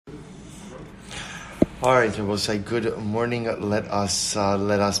All right, I will say good morning. Let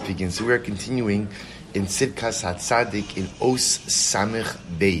us begin. So we are continuing in Sidkas HaTzadik in Os Samich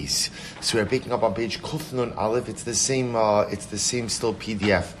Beis. So we are picking up on page Kuf Nun Aleph. It's the same still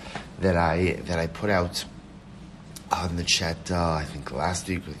PDF that I put out on the chat. I think last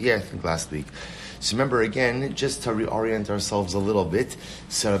week. So remember again, just to reorient ourselves a little bit.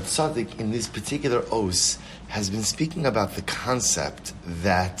 So Tzaddik in this particular Os has been speaking about the concept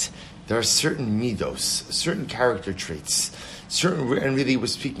that there are certain midos, certain character traits, and really we're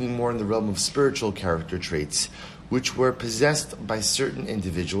speaking more in the realm of spiritual character traits, which were possessed by certain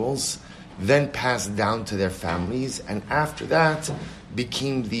individuals, then passed down to their families, and after that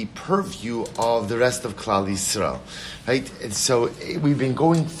became the purview of the rest of Klal Yisrael. Right? And so we've been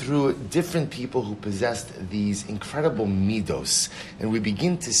going through different people who possessed these incredible midos, and we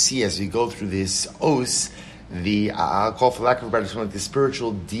begin to see as we go through this Os, I'll call for lack of a better term, the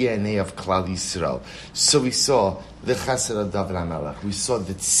spiritual DNA of Klal Yisrael. So we saw the Chesed of David HaMelech. We saw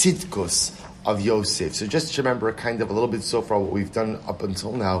the Tzidkos of Yosef. So just to remember kind of a little bit so far what we've done up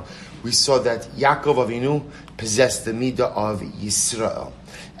until now, we saw that Yaakov Avinu possessed the Midah of Yisrael.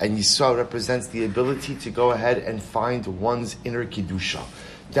 And Yisrael represents the ability to go ahead and find one's inner Kedusha.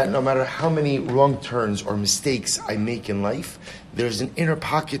 That no matter how many wrong turns or mistakes I make in life, there's an inner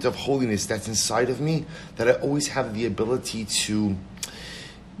pocket of holiness that's inside of me that I always have the ability to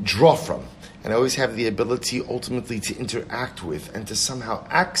draw from. And I always have the ability ultimately to interact with and to somehow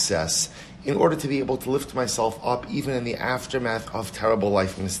access in order to be able to lift myself up even in the aftermath of terrible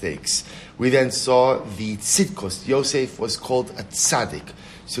life mistakes. We then saw the tzidkos. Yosef was called a tzaddik.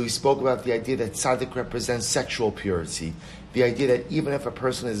 So we spoke about the idea that tzaddik represents sexual purity. The idea that even if a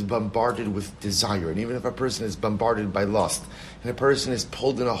person is bombarded with desire, and even if a person is bombarded by lust, and a person is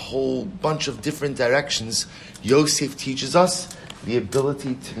pulled in a whole bunch of different directions, Yosef teaches us the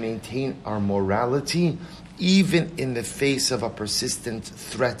ability to maintain our morality even in the face of a persistent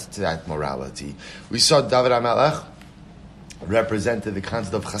threat to that morality. We saw David HaMelech represented the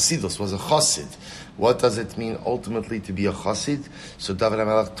concept of Chasidus, was a Chassid. What does it mean ultimately to be a Chassid? So David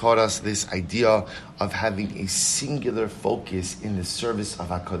HaMelech taught us this idea of having a singular focus in the service of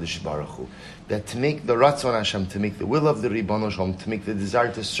HaKadosh Baruch Hu. That to make the Ratzon Hashem, to make the will of the Ribono Shalom, to make the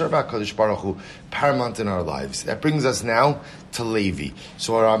desire to serve HaKadosh Baruch Hu paramount in our lives. That brings us now to Levi.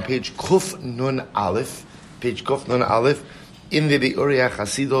 So we're on page Kuf Nun Aleph, in the Be'urei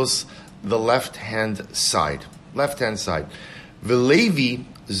HaChasidus, the left-hand side. V'Levi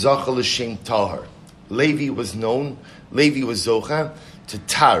Zocha L'Shem Tahar. Levi was Zocha to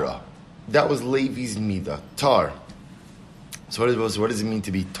Tara. That was Levi's Midah, Tar. So what does it mean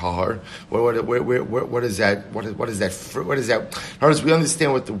to be Tahar? What is that? What is that? In other words, we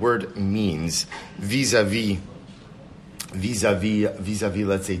understand what the word means vis-a-vis,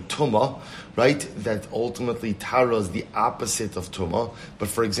 let's say, Tumah, right? That ultimately Tara is the opposite of Tumah. But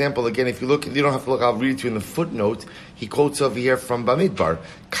for example, again, if you look, you don't have to look, I'll read it to you in the footnote. He quotes over here from Bamidbar,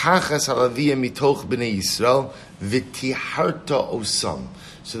 Kachas halaviyah mitoch b'nei Yisrael v'tiharta osam.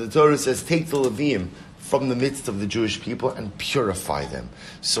 So the Torah says, take the Leviim from the midst of the Jewish people and purify them.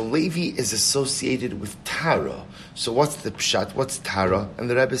 So Levi is associated with Tara. So what's the pshat? What's Tara? And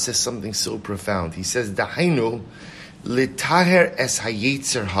the Rebbe says something so profound. He says, Dahainu litaher es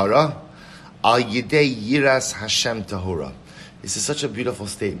hayetzer hara al yidei yiras Hashem tahura. This is such a beautiful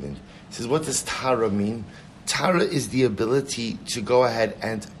statement. He says, what does Tara mean? Tara is the ability to go ahead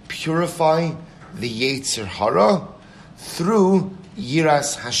and purify the yetzer hara through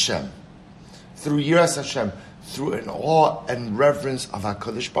yiras Hashem. Through yiras Hashem, through an awe and reverence of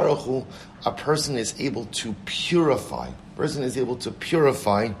HaKadosh Baruch Hu, a person is able to purify. His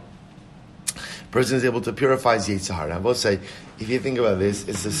Yetzer Hara. I will say, if you think about this,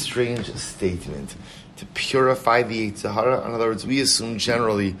 it's a strange statement. To purify the Yetzer Hara. In other words, we assume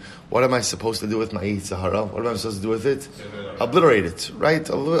generally, what am I supposed to do with my Yetzer Hara? What am I supposed to do with it? Obliterate it, right?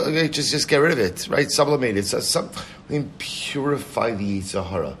 Just get rid of it, right? Sublimate it. Purify the Yetzer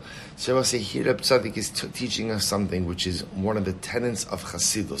Hara. So I will say here, Reb Tzaddik is teaching us something which is one of the tenets of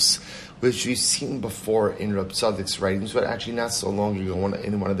Chasidus, which we've seen before in Reb Tzaddik's writings, but actually not so long ago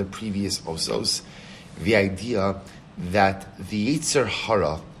in one of the previous Osos. The idea that the Yetzer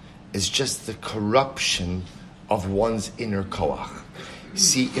Hara is just the corruption of one's inner koach.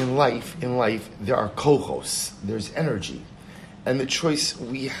 See, in life, there are kohos, there's energy. And the choice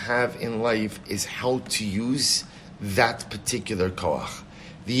we have in life is how to use that particular koach.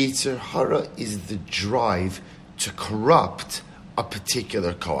 The Yetzer Hara is the drive to corrupt a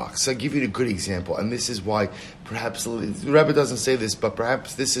particular koach. So I'll give you a good example, and this is why perhaps the Rebbe doesn't say this, but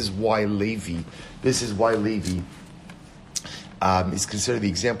perhaps this is why Levi is considered the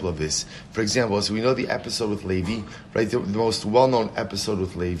example of this. For example, so we know the episode with Levi, right? The most well-known episode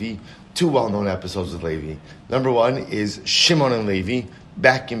with Levi, two well-known episodes with Levi. Number one is Shimon and Levi,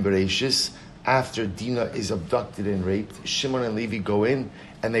 back in Bereshis, after Dinah is abducted and raped. Shimon and Levi go in,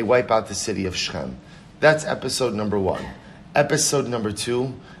 and they wipe out the city of Shechem. That's episode number one. Episode number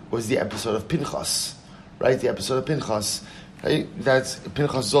two was the episode of Pinchas, right? The episode of Pinchas, right?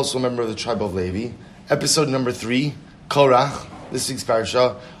 Pinchas is also a member of the tribe of Levi. Episode number three, Korach, this week's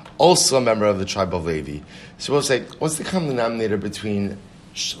parasha, also a member of the tribe of Levi. So we'll say, what's the common denominator between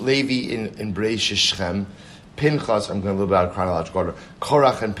Levi in Bereshis Shechem, Pinchas, I'm going a little bit out of chronological order,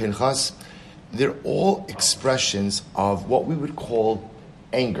 Korach and Pinchas? They're all expressions of what we would call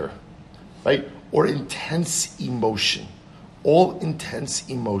anger, right? Or intense emotion. All intense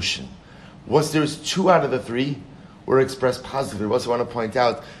emotion. There's two out of the three were expressed positively. I also want to point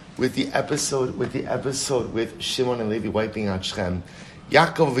out with the episode with Shimon and Levi wiping out Shechem,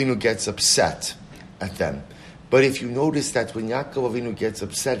 Yaakov Avinu gets upset at them. But if you notice that when Yaakov Avinu gets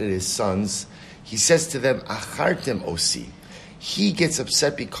upset at his sons, he says to them, Achartem osi. He gets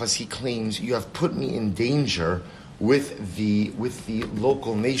upset because he claims, you have put me in danger with the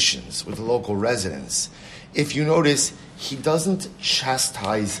local nations, with the local residents. If you notice, he doesn't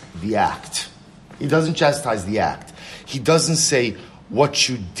chastise the act. He doesn't chastise the act. He doesn't say, what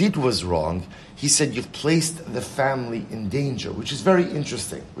you did was wrong. He said, you've placed the family in danger, which is very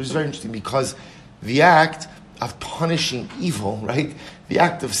interesting. Because the act of punishing evil, right? The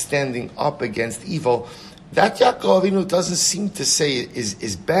act of standing up against evil, that Yaakov Avinu doesn't seem to say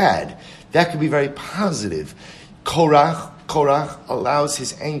is bad. That could be very positive. Korach allows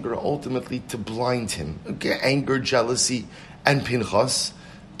his anger ultimately to blind him. Okay, anger, jealousy, and Pinchas.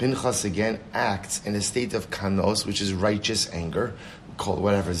 Pinchas again acts in a state of kanos, which is righteous anger, call it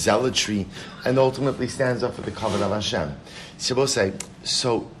whatever, zealotry, and ultimately stands up for the kavod of Hashem.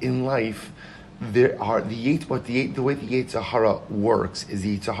 So in life, there are the way the Yetzer Hara works is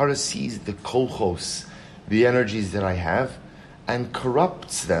the Yetzer Hara sees the kolchos, the energies that I have, and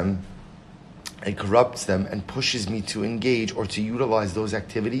corrupts them and pushes me to engage or to utilize those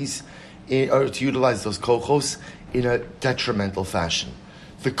activities or to utilize those kolchos in a detrimental fashion.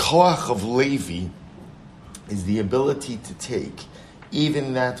 The koach of Levi is the ability to take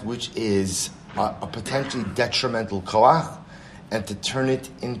even that which is a potentially detrimental koach and to turn it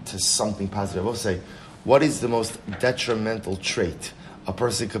into something positive. I will say, what is the most detrimental trait a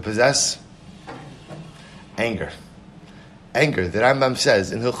person could possess? Anger. Anger. The Rambam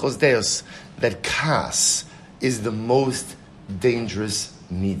says in Hilchos Deos that kas is the most dangerous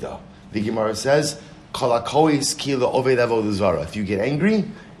midah. The Gemara says, if you get angry,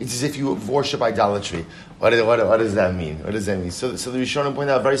 it's as if you worship idolatry. What does that mean? What does that mean? So the Rishonim point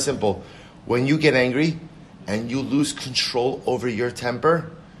out, very simple. When you get angry and you lose control over your temper,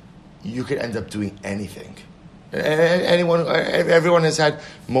 you could end up doing anything. Everyone has had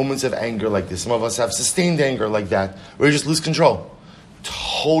moments of anger like this. Some of us have sustained anger like that, where you just lose control.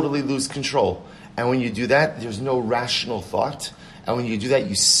 Totally lose control. And when you do that, there's no rational thought. And when you do that,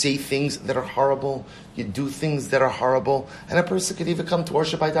 you say things that are horrible, you do things that are horrible, and a person could even come to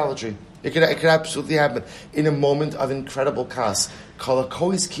worship idolatry. It could absolutely happen in a moment of incredible kas. The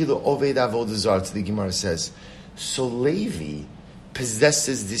Gemara says. So Levi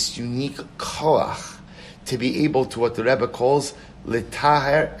possesses this unique koach to be able to what the Rebbe calls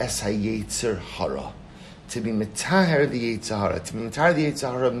letaher es hayetzer hara. To be metaher the Yetzer Hara. To be metaher the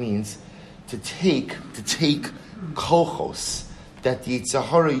Yetzer Hara means to take kolchos that the Yetzer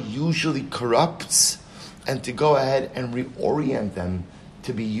Hara usually corrupts, and to go ahead and reorient them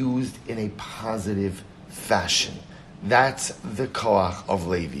to be used in a positive fashion. That's the koach of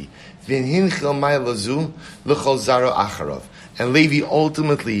Levi. And Levi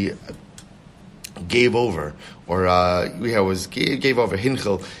ultimately gave over, gave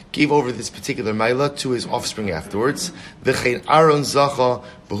over this particular maila to his offspring afterwards. V'chein Aaron zacha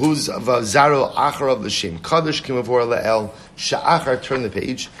v'hu zaro acharav l'shem kadosh kimavor le'el sha'achar. Turn the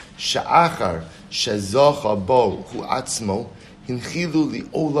page. Sha'achar shezacha bo hu atzmo hinchilu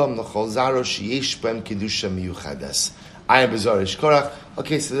li'olam l'chol zaro sheyesh b'em kedusha miyuchadas. I am Bezarish Korach.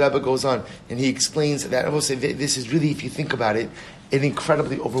 Okay, so the Rebbe goes on and he explains that. I will say this is really, if you think about it, an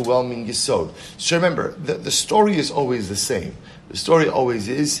incredibly overwhelming yesod. So remember, the story is always the same. The story always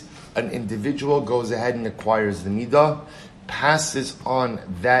is an individual goes ahead and acquires the midah, passes on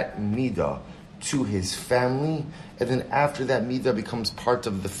that midah to his family, and then after that midah becomes part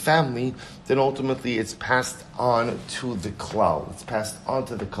of the family, then ultimately it's passed on to the klal. It's passed on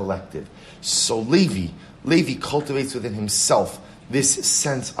to the collective. So Levi cultivates within himself this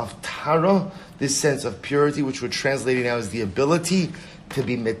sense of tara, this sense of purity, which we're translating now as the ability to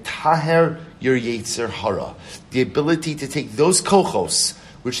be metaher your Yetzer Hara. The ability to take those kochos,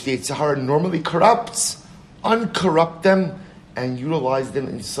 which the Yetzer Hara normally corrupts, uncorrupt them, and utilize them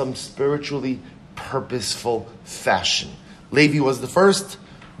in some spiritually purposeful fashion. Levi was the first,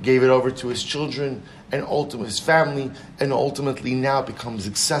 gave it over to his children, and ultimately his family, and ultimately now becomes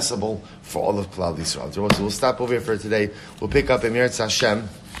accessible for all of Klal Yisrael. So we'll stop over here for today. We'll pick up Emir Hashem.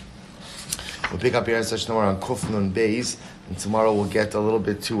 We'll pick up Emir Hashem tomorrow on Kuf Nun Beis, and tomorrow we'll get a little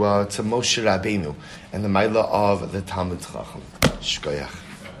bit to Moshe Rabbeinu and the Maila of the Talmid Chacham. Shkoyach.